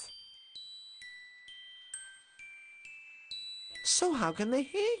distance. So how can they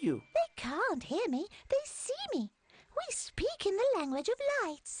hear you? They can't hear me. They see me. We speak in the language of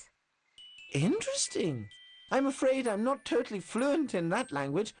lights. Interesting. I'm afraid I'm not totally fluent in that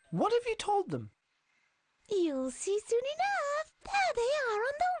language. What have you told them? You'll see soon enough. There they are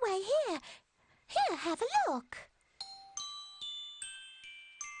on the way here. Here, have a look.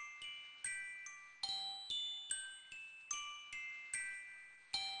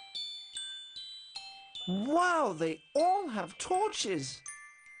 Wow, they all have torches.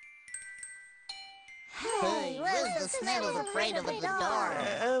 Hey, where's the snail who's afraid of the dark?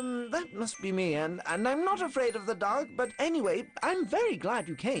 That must be me, and I'm not afraid of the dark, but anyway, I'm very glad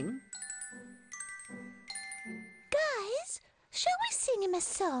you came. Guys, shall we sing him a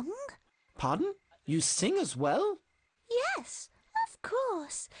song? Pardon? You sing as well? Yes, of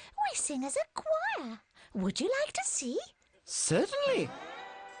course. We sing as a choir. Would you like to see? Certainly.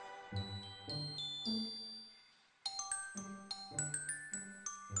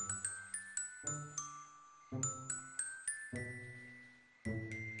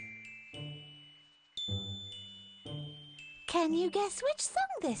 Can you guess which song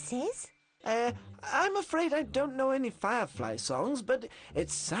this is? I'm afraid I don't know any Firefly songs, but it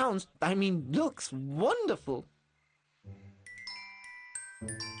sounds, looks wonderful.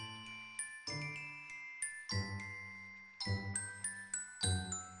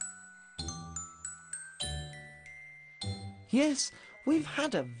 Yes, we've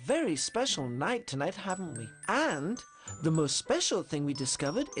had a very special night tonight, haven't we? And the most special thing we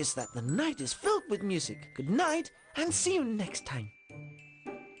discovered is that the night is filled with music. Good night, and see you next time.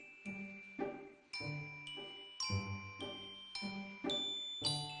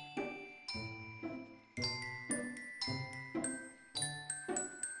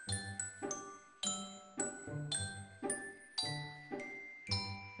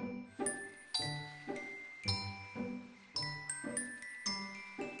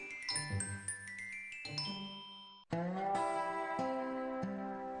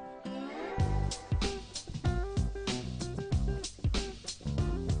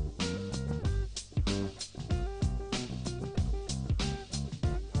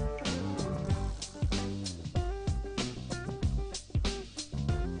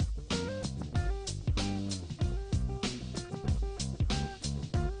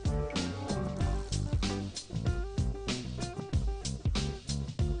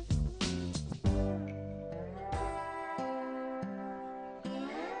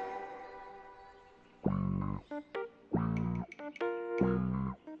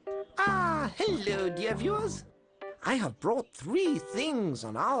 Hello, dear viewers. I have brought 3 things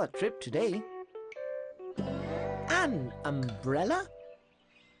on our trip today. An umbrella,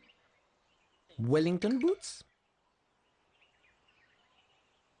 Wellington boots.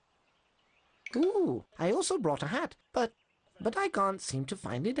 Ooh, I also brought a hat, but I can't seem to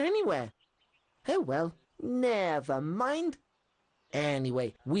find it anywhere. Oh well, never mind.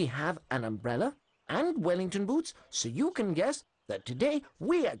 Anyway, we have an umbrella and Wellington boots, so you can guess that today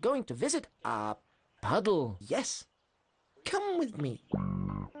we are going to visit a puddle. Yes, come with me.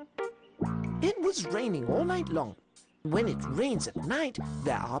 It was raining all night long. When it rains at night,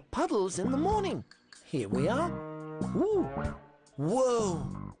 there are puddles in the morning. Here we are. Ooh, whoa,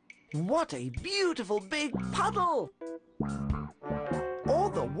 what a beautiful big puddle. All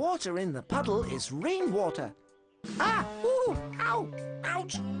the water in the puddle is rainwater. Ah, ooh, ow,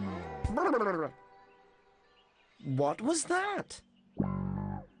 ouch. Brrr. What was that?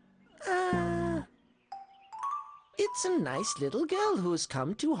 It's a nice little girl who has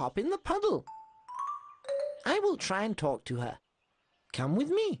come to hop in the puddle. I will try and talk to her. Come with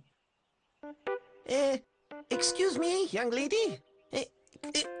me. Excuse me, young lady.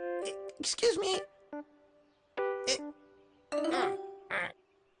 Excuse me. No!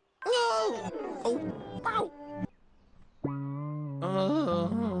 Oh, wow.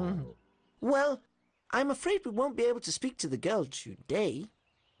 Well, I'm afraid we won't be able to speak to the girl today.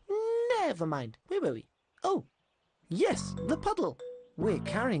 Never mind. Where were we? Oh, yes, the puddle. We're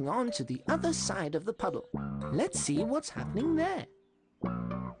carrying on to the other side of the puddle. Let's see what's happening there.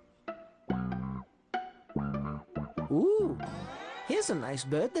 Ooh, here's a nice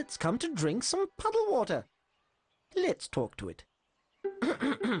bird that's come to drink some puddle water. Let's talk to it.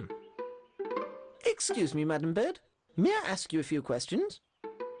 Excuse me, Madam Bird. May I ask you a few questions?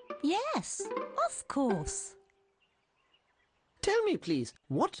 Yes, of course. Tell me, please,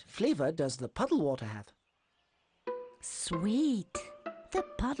 what flavour does the puddle water have? Sweet. The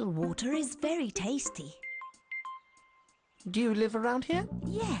puddle water is very tasty. Do you live around here?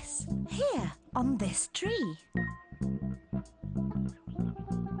 Yes, here, on this tree.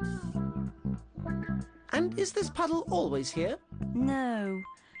 And is this puddle always here? No,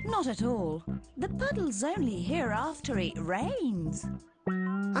 not at all. The puddle's only here after it rains.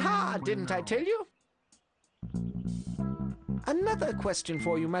 Aha! Didn't I tell you? Another question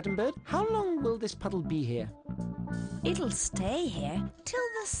for you, Madam Bird. How long will this puddle be here? It'll stay here till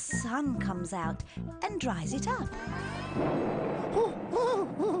the sun comes out and dries it up. Oh, oh,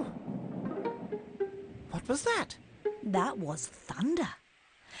 oh. What was that? That was thunder.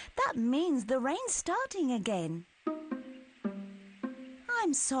 That means the rain's starting again.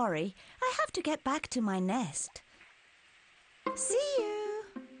 I'm sorry. I have to get back to my nest. See you.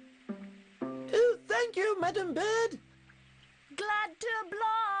 Oh, thank you, Madam Bird. Glad to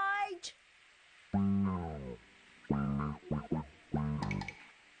oblige.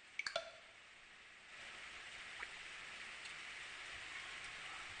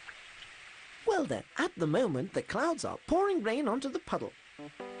 Well then, at the moment the clouds are pouring rain onto the puddle.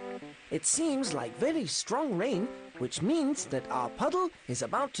 It seems like very strong rain, which means that our puddle is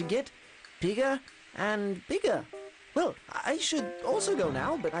about to get bigger and bigger. Well, I should also go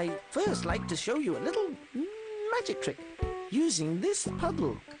now, but I first like to show you a little magic trick using this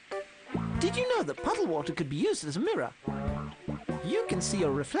puddle. Did you know that puddle water could be used as a mirror? You can see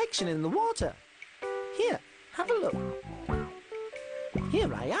your reflection in the water. Here, have a look.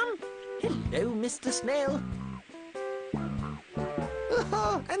 Here I am. Hello, Mr. Snail.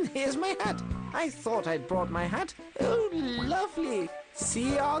 Oh, and here's my hat. I thought I'd brought my hat. Oh, lovely.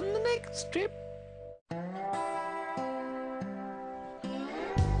 See you on the next trip.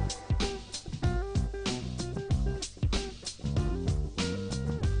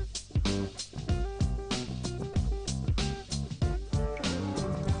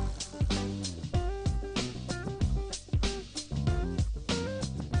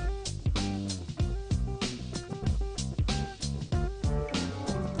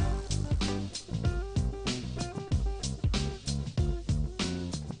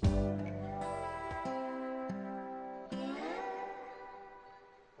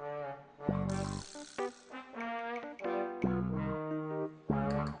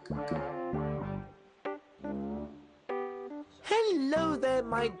 Hello there,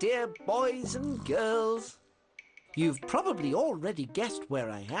 my dear boys and girls. You've probably already guessed where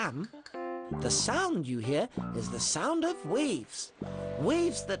I am. The sound you hear is the sound of waves.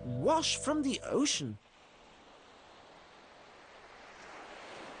 Waves that wash from the ocean.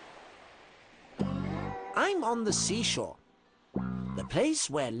 I'm on the seashore, the place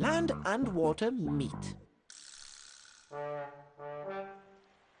where land and water meet.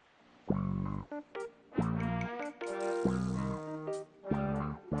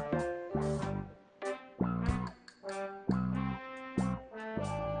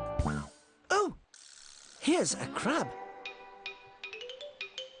 Oh, here's a crab.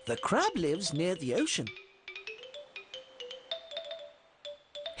 The crab lives near the ocean.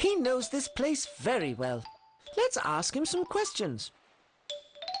 He knows this place very well. Let's ask him some questions.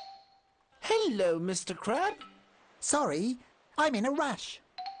 Hello, Mr. Crab. Sorry, I'm in a rush.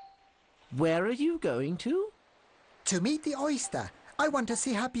 Where are you going to? To meet the oyster. I want to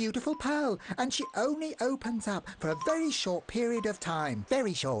see her beautiful pearl, and she only opens up for a very short period of time.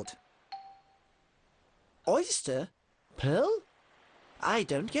 Very short. Oyster? Pearl? I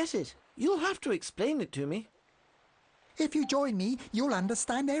don't get it. You'll have to explain it to me. If you join me, you'll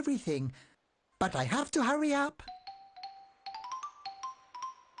understand everything. But I have to hurry up.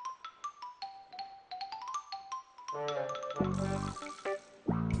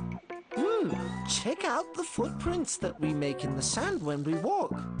 Check out the footprints that we make in the sand when we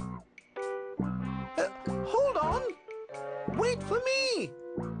walk. Hold on! Wait for me!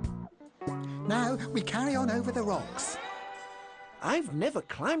 Now we carry on over the rocks. I've never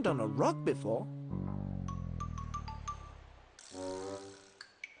climbed on a rock before.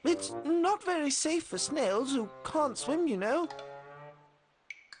 It's not very safe for snails who can't swim, you know.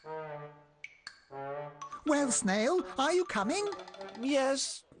 Well, Snail, are you coming?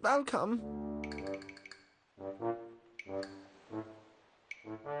 Yes, I'll come.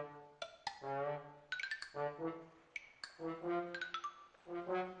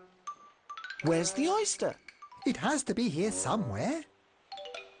 Where's the oyster? It has to be here somewhere.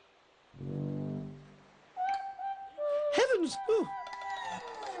 Heavens! Ooh.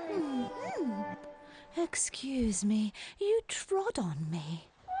 Excuse me, you trod on me.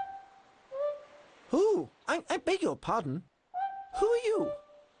 Oh, I beg your pardon. Who are you?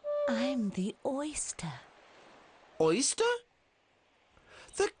 I'm the oyster. Oyster?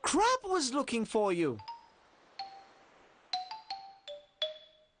 The crab was looking for you.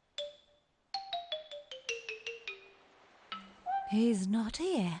 He's not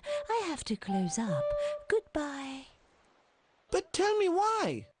here. I have to close up. Goodbye. But tell me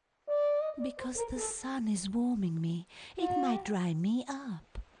why. Because the sun is warming me. It might dry me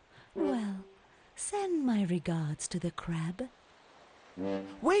up. Well, send my regards to the crab.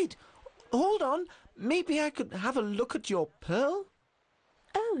 Wait, hold on. Maybe I could have a look at your pearl?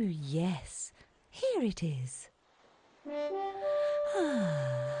 Oh, yes. Here it is.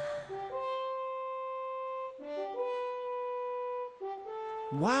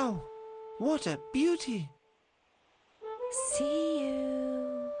 Wow, what a beauty. See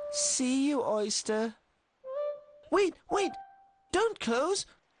you. See you, oyster. Wait, don't close.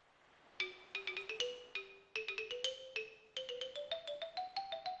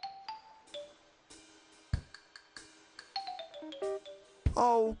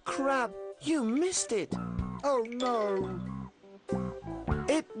 Oh, crab, you missed it. Oh no!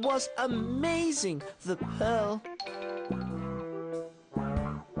 It was amazing, the pearl.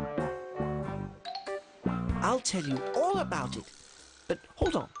 I'll tell you all about it, but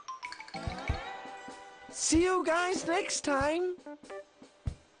hold on. See you guys next time.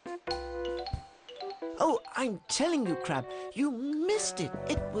 Oh, I'm telling you, Crab, you missed it.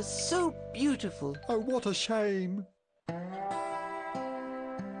 It was so beautiful. Oh, what a shame!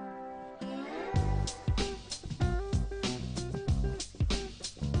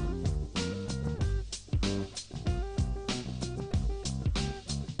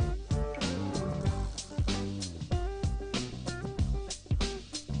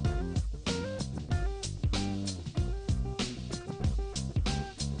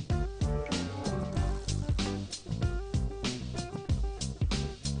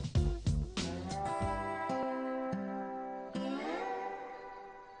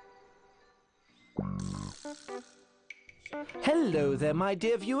 Hello there, my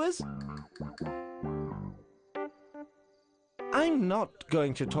dear viewers. I'm not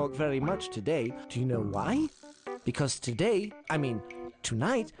going to talk very much today. Do you know why? Because tonight,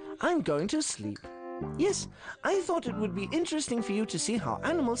 I'm going to sleep. Yes, I thought it would be interesting for you to see how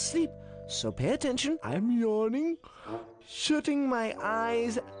animals sleep. So pay attention. I'm yawning, shutting my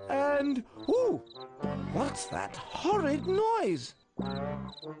eyes, and... Ooh! What's that horrid noise?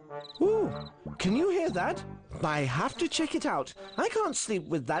 Ooh, can you hear that? I have to check it out. I can't sleep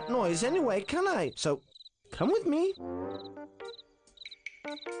with that noise anyway, can I? So, come with me.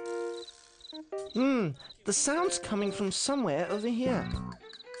 The sound's coming from somewhere over here.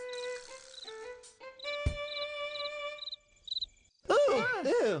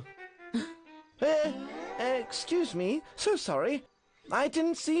 Oh, ew. Excuse me. So sorry. I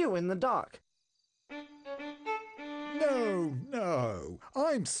didn't see you in the dark. No,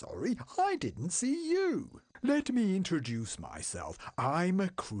 I'm sorry, I didn't see you. Let me introduce myself. I'm a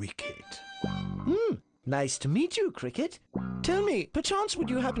cricket. Nice to meet you, Cricket. Tell me, perchance would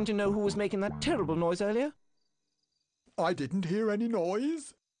you happen to know who was making that terrible noise earlier? I didn't hear any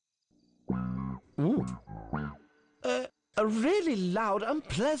noise. Ooh. A really loud,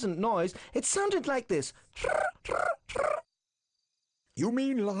 unpleasant noise. It sounded like this. You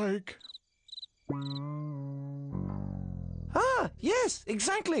mean like... Ah, yes,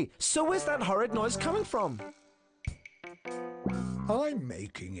 exactly. So where's that horrid noise coming from? I'm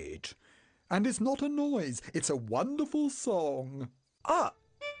making it. And it's not a noise, it's a wonderful song.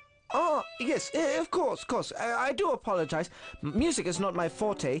 Yes, of course. I do apologize. Music is not my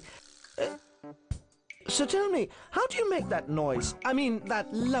forte. So tell me, how do you make that noise? I mean,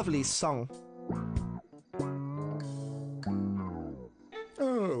 that lovely song.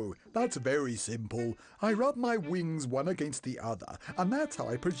 Oh, that's very simple. I rub my wings one against the other, and that's how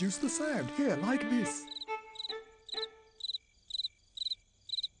I produce the sound. Here, like this.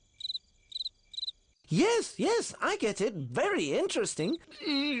 Yes, I get it. Very interesting.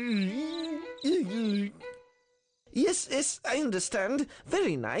 Yes, I understand.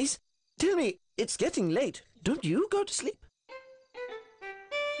 Very nice. Tell me, it's getting late. Don't you go to sleep?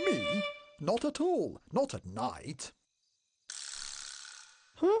 Me? Not at all. Not at night.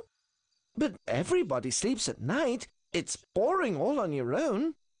 Huh? But everybody sleeps at night. It's boring all on your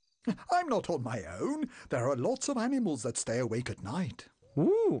own. I'm not on my own. There are lots of animals that stay awake at night.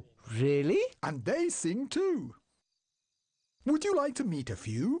 Ooh, really? And they sing too. Would you like to meet a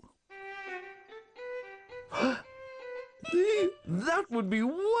few? That would be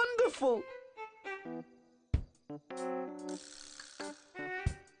wonderful.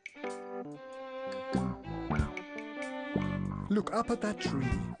 Look up at that tree.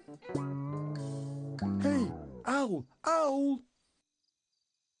 Hey, owl, owl!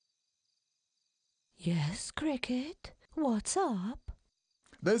 Yes, Cricket? What's up?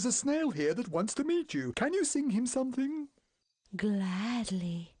 There's a snail here that wants to meet you. Can you sing him something?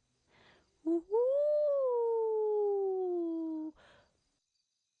 Gladly. Woo!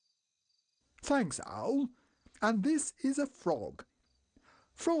 Thanks, owl. And this is a frog.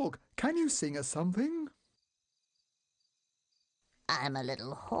 Frog, can you sing us something? I'm a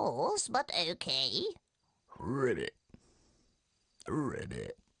little hoarse, but okay. Ribbit.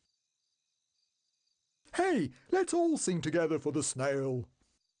 Ribbit. Hey, let's all sing together for the snail.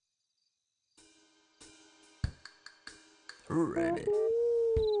 Ribbit.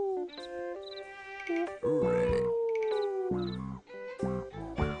 Ribbit.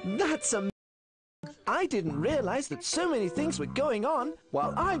 That's amazing. I didn't realize that so many things were going on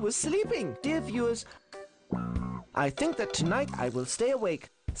while I was sleeping. Dear viewers, I think that tonight I will stay awake.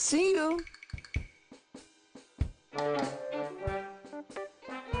 See you!